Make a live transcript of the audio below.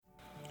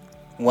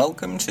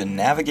Welcome to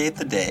Navigate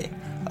the Day,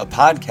 a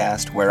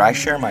podcast where I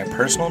share my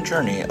personal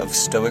journey of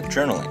Stoic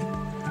journaling.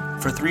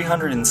 For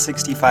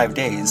 365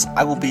 days,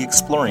 I will be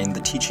exploring the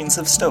teachings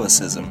of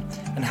Stoicism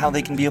and how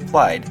they can be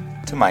applied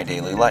to my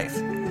daily life.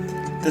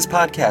 This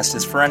podcast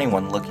is for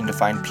anyone looking to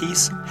find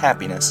peace,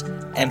 happiness,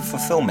 and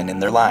fulfillment in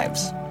their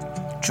lives.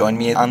 Join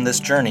me on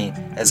this journey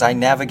as I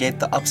navigate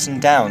the ups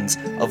and downs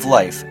of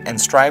life and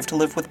strive to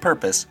live with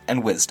purpose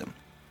and wisdom.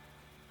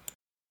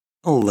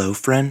 Hello,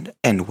 friend,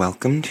 and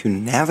welcome to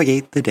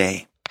Navigate the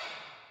Day.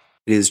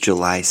 It is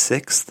July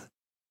 6th,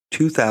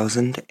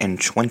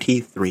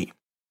 2023.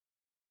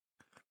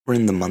 We're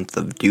in the month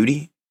of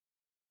duty,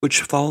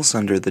 which falls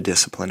under the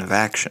discipline of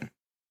action.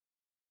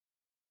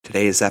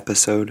 Today's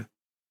episode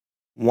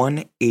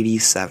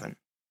 187.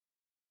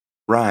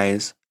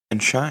 Rise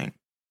and Shine.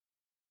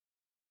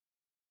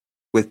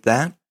 With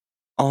that,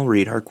 I'll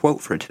read our quote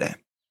for today.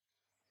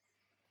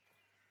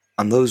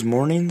 On those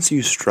mornings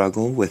you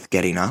struggle with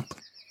getting up,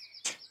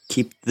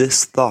 keep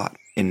this thought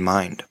in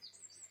mind.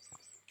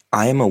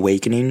 I am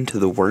awakening to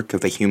the work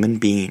of a human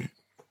being.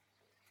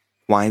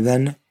 Why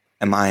then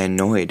am I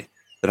annoyed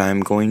that I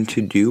am going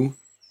to do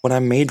what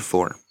I'm made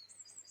for?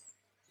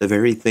 The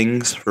very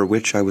things for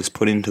which I was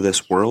put into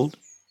this world?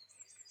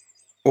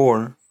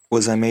 Or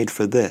was I made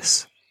for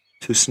this,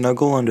 to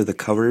snuggle under the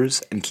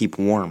covers and keep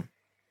warm?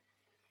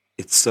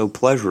 It's so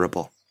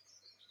pleasurable.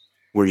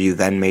 Were you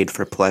then made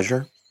for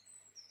pleasure?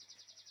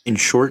 In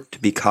short, to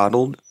be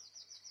coddled,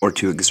 or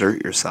to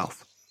exert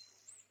yourself.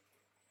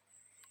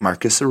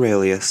 Marcus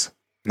Aurelius,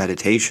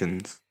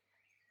 Meditations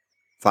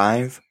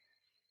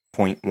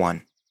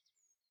 5.1.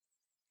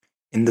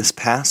 In this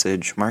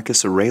passage,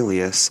 Marcus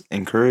Aurelius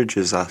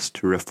encourages us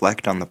to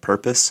reflect on the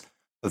purpose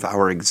of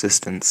our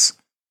existence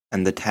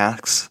and the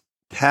tasks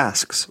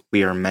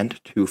we are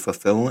meant to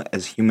fulfill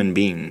as human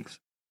beings.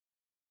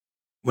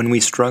 When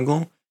we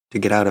struggle to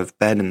get out of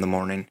bed in the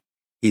morning,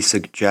 he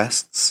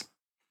suggests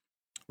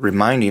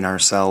reminding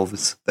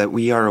ourselves that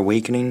we are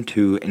awakening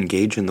to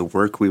engage in the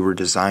work we were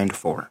designed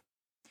for.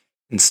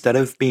 Instead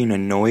of being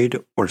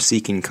annoyed or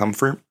seeking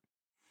comfort,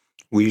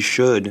 we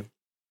should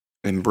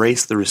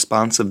embrace the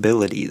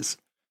responsibilities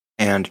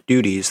and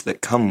duties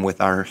that come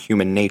with our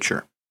human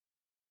nature.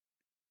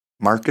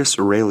 Marcus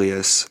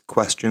Aurelius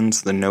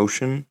questions the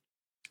notion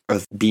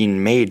of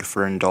being made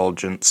for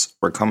indulgence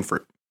or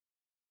comfort,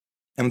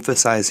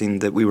 emphasizing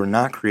that we were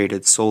not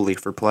created solely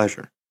for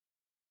pleasure.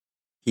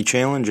 He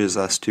challenges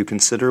us to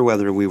consider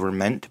whether we were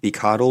meant to be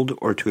coddled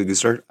or to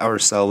exert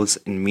ourselves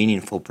in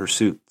meaningful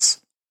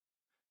pursuits.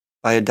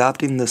 By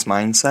adopting this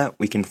mindset,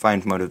 we can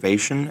find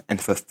motivation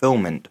and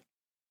fulfillment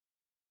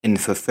in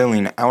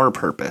fulfilling our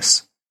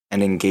purpose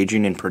and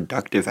engaging in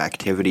productive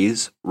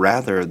activities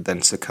rather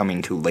than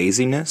succumbing to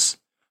laziness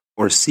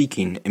or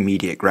seeking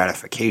immediate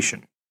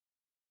gratification.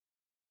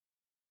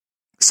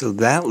 So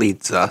that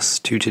leads us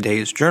to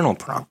today's journal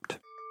prompt.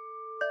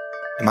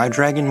 Am I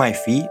dragging my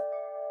feet?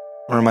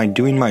 Or am I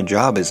doing my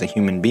job as a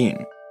human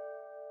being?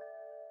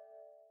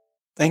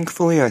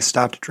 Thankfully, I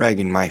stopped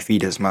dragging my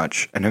feet as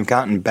much and have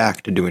gotten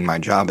back to doing my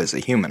job as a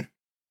human.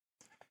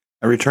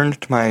 I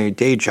returned to my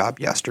day job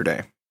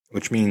yesterday,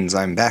 which means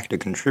I'm back to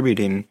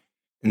contributing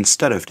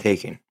instead of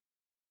taking.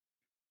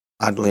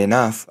 Oddly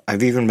enough,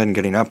 I've even been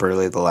getting up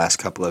early the last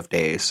couple of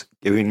days,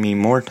 giving me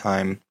more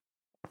time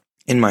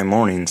in my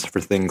mornings for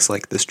things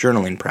like this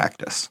journaling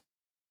practice.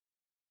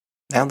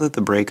 Now that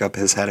the breakup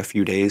has had a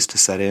few days to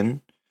set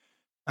in,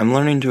 I'm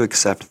learning to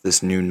accept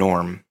this new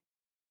norm,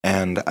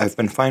 and I've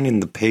been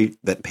finding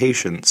that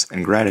patience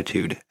and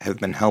gratitude have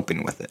been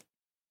helping with it.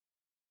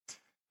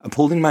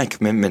 Upholding my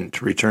commitment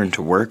to return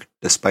to work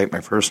despite my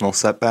personal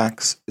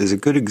setbacks is a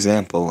good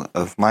example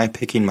of my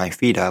picking my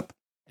feet up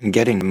and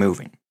getting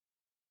moving.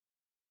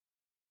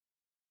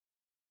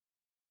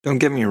 Don't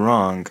get me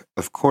wrong,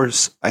 of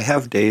course, I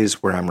have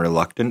days where I'm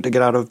reluctant to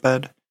get out of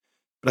bed,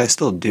 but I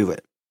still do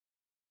it.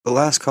 The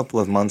last couple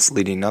of months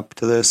leading up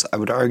to this, I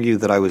would argue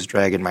that I was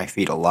dragging my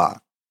feet a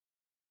lot.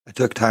 I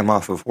took time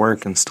off of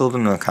work and still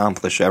didn't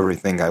accomplish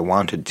everything I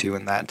wanted to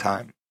in that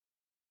time.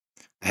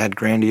 I had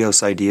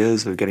grandiose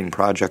ideas of getting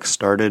projects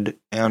started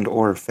and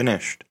or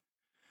finished,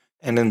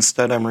 and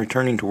instead I'm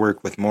returning to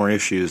work with more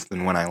issues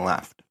than when I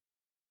left.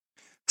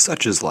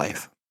 Such is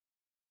life.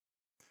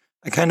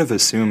 I kind of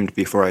assumed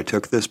before I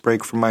took this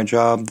break from my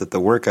job that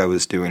the work I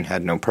was doing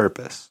had no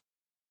purpose.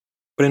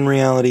 But in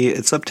reality,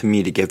 it's up to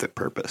me to give it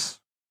purpose.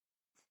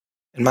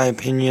 In my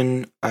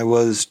opinion, I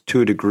was,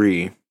 to a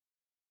degree,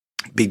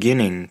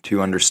 beginning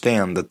to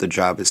understand that the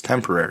job is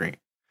temporary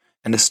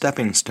and a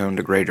stepping stone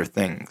to greater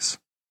things.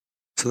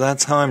 So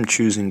that's how I'm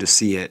choosing to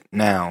see it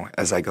now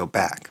as I go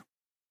back.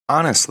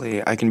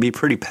 Honestly, I can be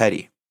pretty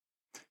petty.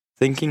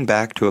 Thinking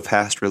back to a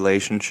past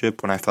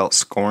relationship when I felt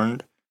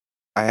scorned,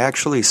 I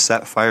actually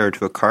set fire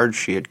to a card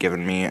she had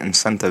given me and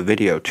sent the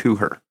video to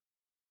her.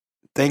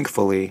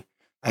 Thankfully,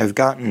 I have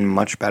gotten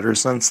much better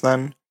since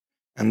then,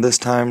 and this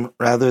time,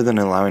 rather than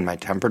allowing my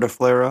temper to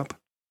flare up,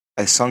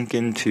 I sunk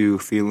into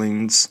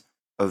feelings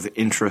of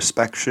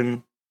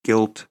introspection,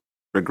 guilt,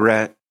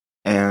 regret,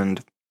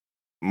 and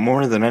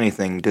more than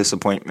anything,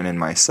 disappointment in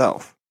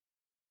myself.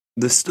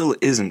 This still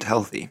isn't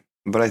healthy,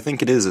 but I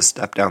think it is a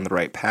step down the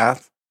right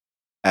path,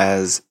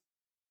 as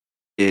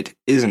it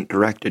isn't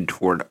directed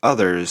toward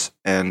others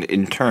and,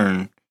 in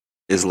turn,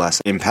 is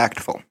less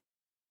impactful.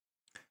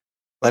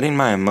 Letting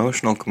my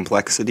emotional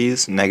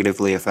complexities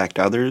negatively affect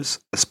others,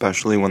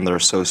 especially when they're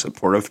so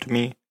supportive to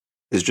me,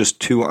 is just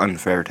too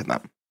unfair to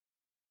them.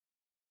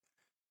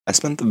 I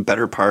spent the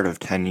better part of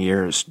 10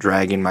 years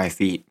dragging my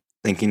feet,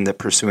 thinking that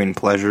pursuing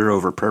pleasure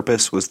over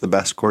purpose was the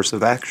best course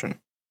of action.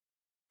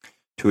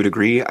 To a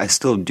degree, I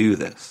still do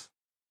this.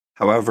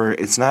 However,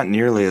 it's not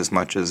nearly as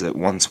much as it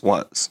once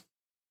was.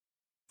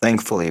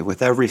 Thankfully,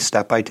 with every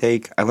step I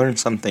take, I learn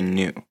something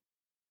new.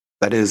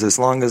 That is, as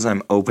long as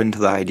I'm open to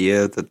the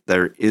idea that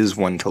there is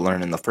one to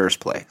learn in the first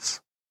place.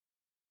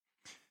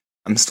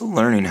 I'm still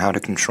learning how to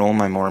control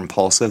my more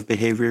impulsive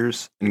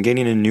behaviors and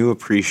gaining a new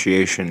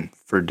appreciation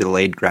for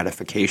delayed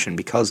gratification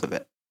because of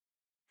it.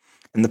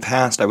 In the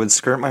past, I would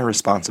skirt my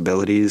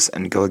responsibilities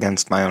and go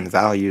against my own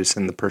values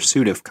in the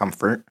pursuit of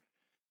comfort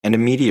and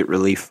immediate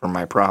relief from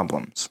my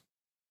problems.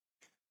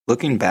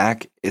 Looking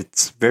back,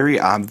 it's very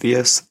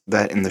obvious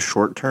that in the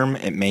short term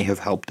it may have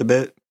helped a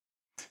bit.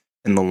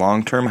 In the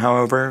long term,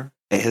 however,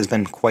 it has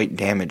been quite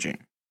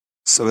damaging.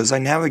 So as I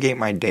navigate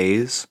my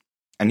days,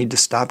 I need to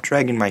stop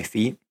dragging my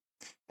feet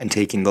and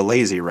taking the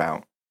lazy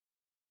route.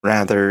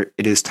 Rather,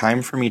 it is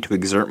time for me to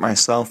exert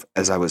myself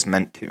as I was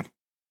meant to.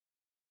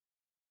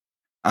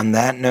 On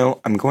that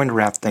note, I'm going to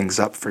wrap things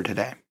up for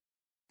today.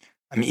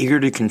 I'm eager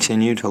to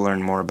continue to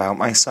learn more about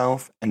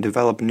myself and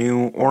develop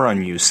new or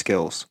unused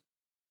skills.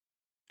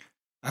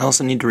 I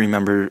also need to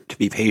remember to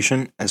be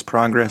patient, as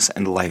progress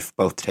and life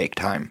both take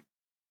time.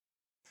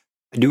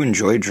 I do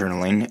enjoy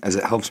journaling, as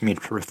it helps me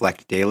to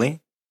reflect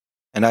daily,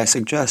 and I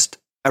suggest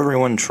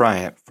everyone try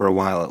it for a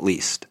while at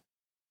least.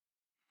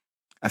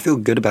 I feel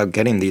good about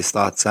getting these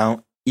thoughts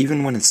out,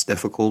 even when it's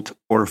difficult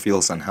or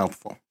feels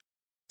unhelpful.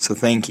 So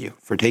thank you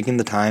for taking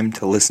the time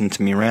to listen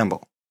to me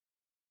ramble.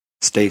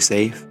 Stay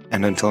safe,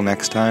 and until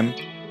next time,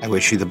 I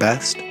wish you the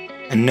best,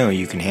 and know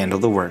you can handle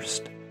the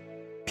worst.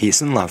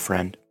 Peace and love,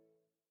 friend.